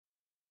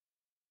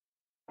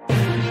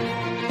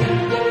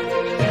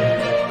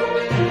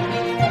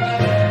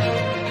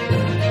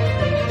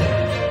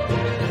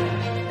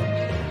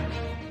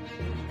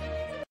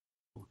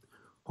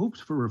hopes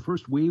for a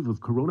first wave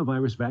of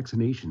coronavirus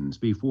vaccinations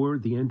before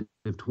the end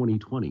of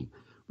 2020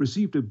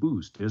 received a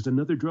boost as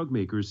another drug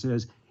maker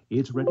says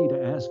it's ready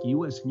to ask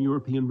U.S. and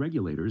European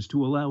regulators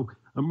to allow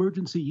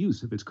emergency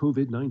use of its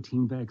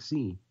COVID-19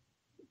 vaccine.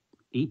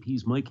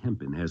 AP's Mike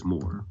Hempen has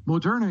more.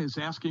 Moderna is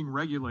asking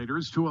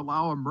regulators to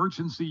allow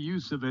emergency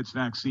use of its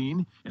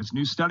vaccine as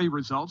new study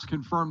results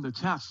confirm the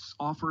tests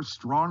offer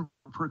strong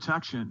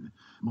protection.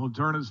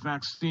 Moderna's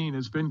vaccine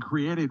has been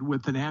created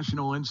with the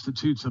National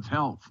Institutes of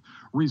Health.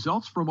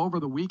 Results from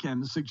over the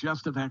weekend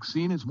suggest the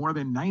vaccine is more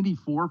than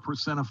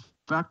 94%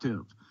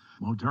 effective.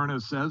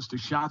 Moderna says the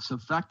shot's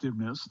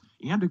effectiveness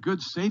and a good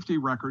safety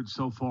record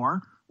so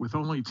far, with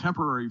only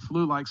temporary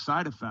flu-like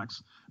side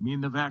effects,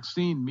 mean the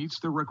vaccine meets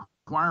the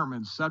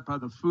requirements set by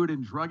the Food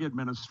and Drug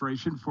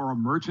Administration for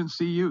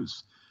emergency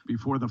use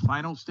before the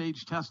final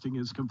stage testing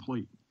is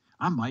complete.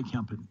 I'm Mike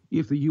Hempen.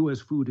 If the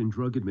U.S. Food and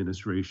Drug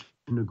Administration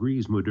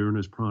agrees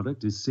Moderna's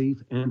product is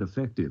safe and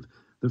effective,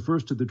 the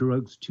first of the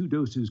drug's 2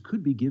 doses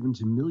could be given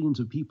to millions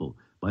of people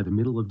by the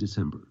middle of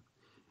December.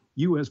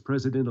 U.S.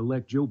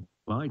 President-elect Joe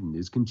Biden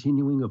is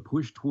continuing a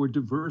push toward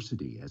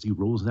diversity as he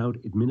rolls out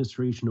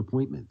administration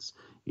appointments.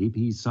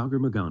 AP's Sagar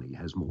Magani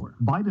has more.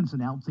 Biden's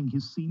announcing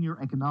his senior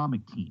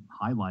economic team,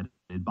 highlighted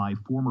by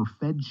former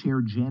Fed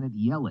Chair Janet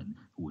Yellen,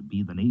 who would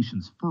be the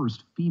nation's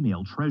first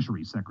female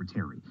Treasury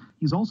Secretary.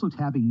 He's also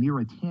tabbing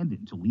Neera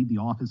Tanden to lead the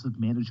Office of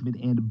Management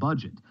and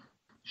Budget.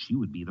 She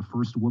would be the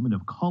first woman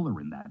of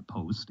color in that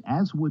post,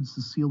 as would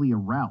Cecilia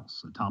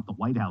Rouse, atop the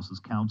White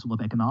House's Council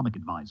of Economic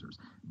Advisors.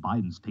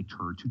 Biden's picked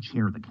her to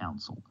chair the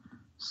council.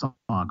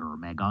 Sagar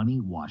Magani,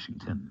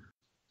 Washington.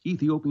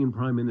 Ethiopian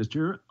Prime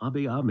Minister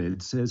Abiy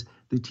Ahmed says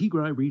the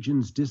Tigray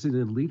region's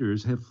dissident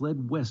leaders have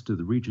fled west of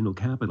the regional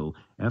capital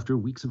after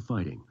weeks of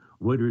fighting.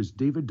 Reuters'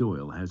 David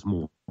Doyle has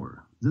more. Trump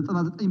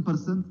and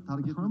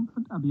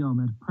Abiy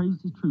Ahmed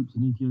praised his troops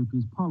in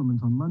Ethiopia's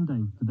parliament on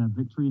Monday for their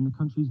victory in the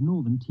country's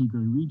northern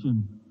Tigray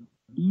region,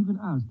 even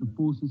as the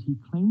forces he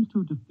claims to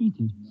have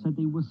defeated said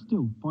they were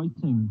still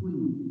fighting.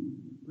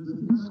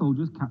 His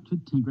soldiers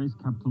captured Tigray's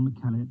capital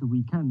Mekelle at the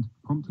weekend,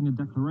 prompting a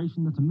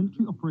declaration that a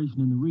military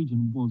operation in the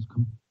region was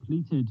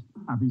completed.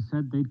 Abiy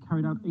said they'd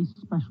carried out a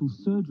special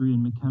surgery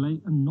in Mekelle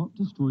and not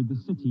destroyed the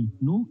city,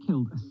 nor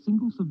killed a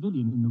single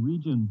civilian in the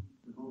region.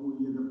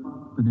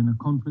 But in a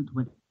conflict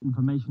where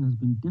information has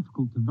been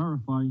difficult to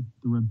verify,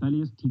 the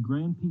rebellious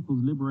Tigrayan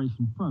People's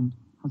Liberation Front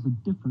has a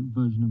different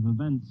version of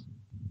events.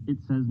 It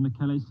says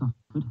Mekelle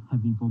suffered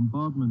heavy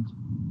bombardment.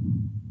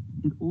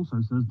 It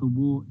also says the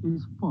war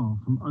is far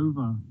from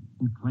over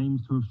and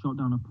claims to have shot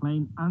down a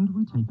plane and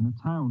retaken a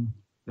town.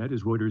 That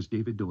is Reuters'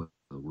 David Doyle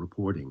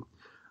reporting.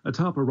 A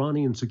top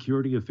Iranian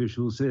security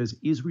official says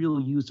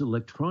Israel used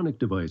electronic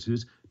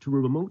devices to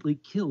remotely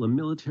kill a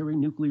military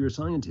nuclear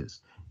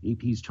scientist.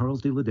 AP's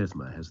Charles de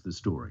Ledesma has the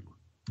story.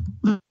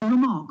 The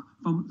remark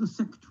from the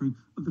secretary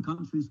of the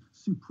country's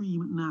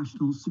Supreme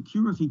National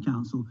Security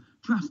Council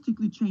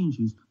drastically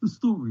changes the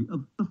story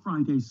of the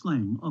Friday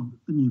slaying of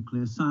the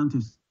nuclear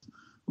scientist.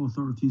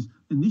 Authorities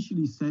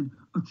initially said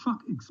a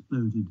truck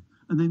exploded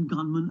and then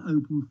gunmen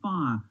opened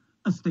fire.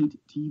 A state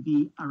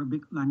TV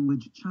Arabic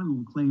language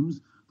channel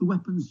claims the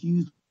weapons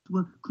used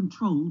were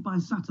controlled by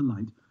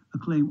satellite, a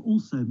claim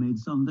also made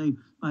Sunday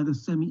by the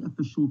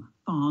semi-official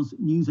Fars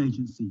news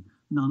agency.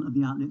 None of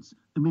the outlets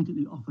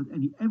immediately offered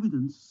any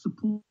evidence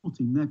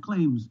supporting their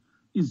claims.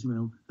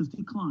 Israel has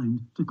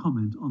declined to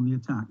comment on the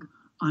attack.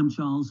 I'm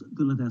Charles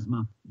de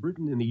Ledesma.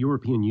 Britain and the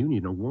European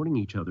Union are warning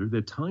each other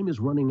that time is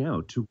running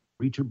out to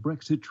reach a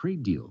Brexit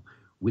trade deal,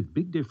 with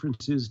big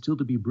differences still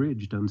to be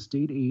bridged on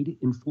state aid,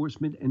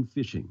 enforcement, and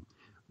fishing.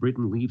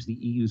 Britain leaves the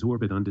EU's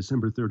orbit on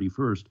December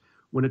 31st,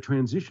 when a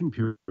transition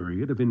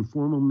period of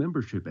informal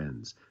membership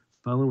ends,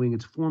 following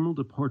its formal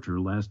departure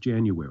last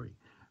January.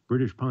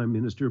 British Prime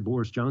Minister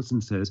Boris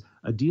Johnson says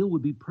a deal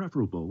would be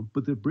preferable,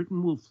 but that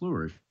Britain will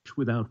flourish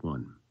without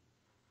one.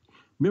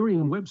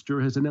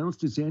 Merriam-Webster has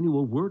announced its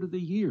annual Word of the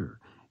Year.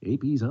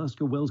 AP's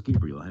Oscar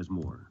Wells-Gabriel has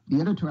more.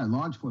 The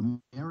editor-at-large for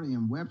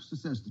Merriam-Webster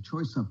says the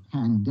choice of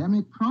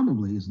pandemic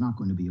probably is not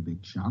going to be a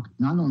big shock.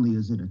 Not only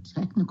is it a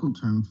technical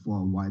term for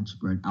a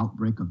widespread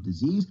outbreak of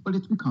disease, but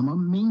it's become a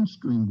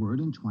mainstream word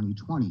in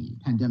 2020.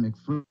 Pandemic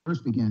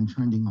first began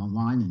trending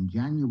online in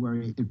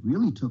January. It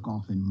really took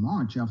off in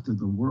March after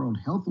the World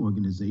Health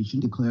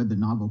Organization declared the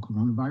novel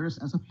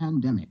coronavirus as a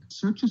pandemic.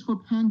 Searches for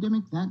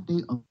pandemic that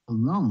day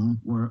alone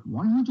were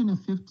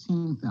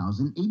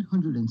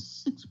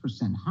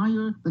 115,806%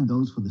 higher than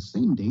those for the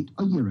same date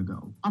a year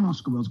ago. I'm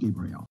Oscar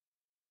Wells-Gabriel.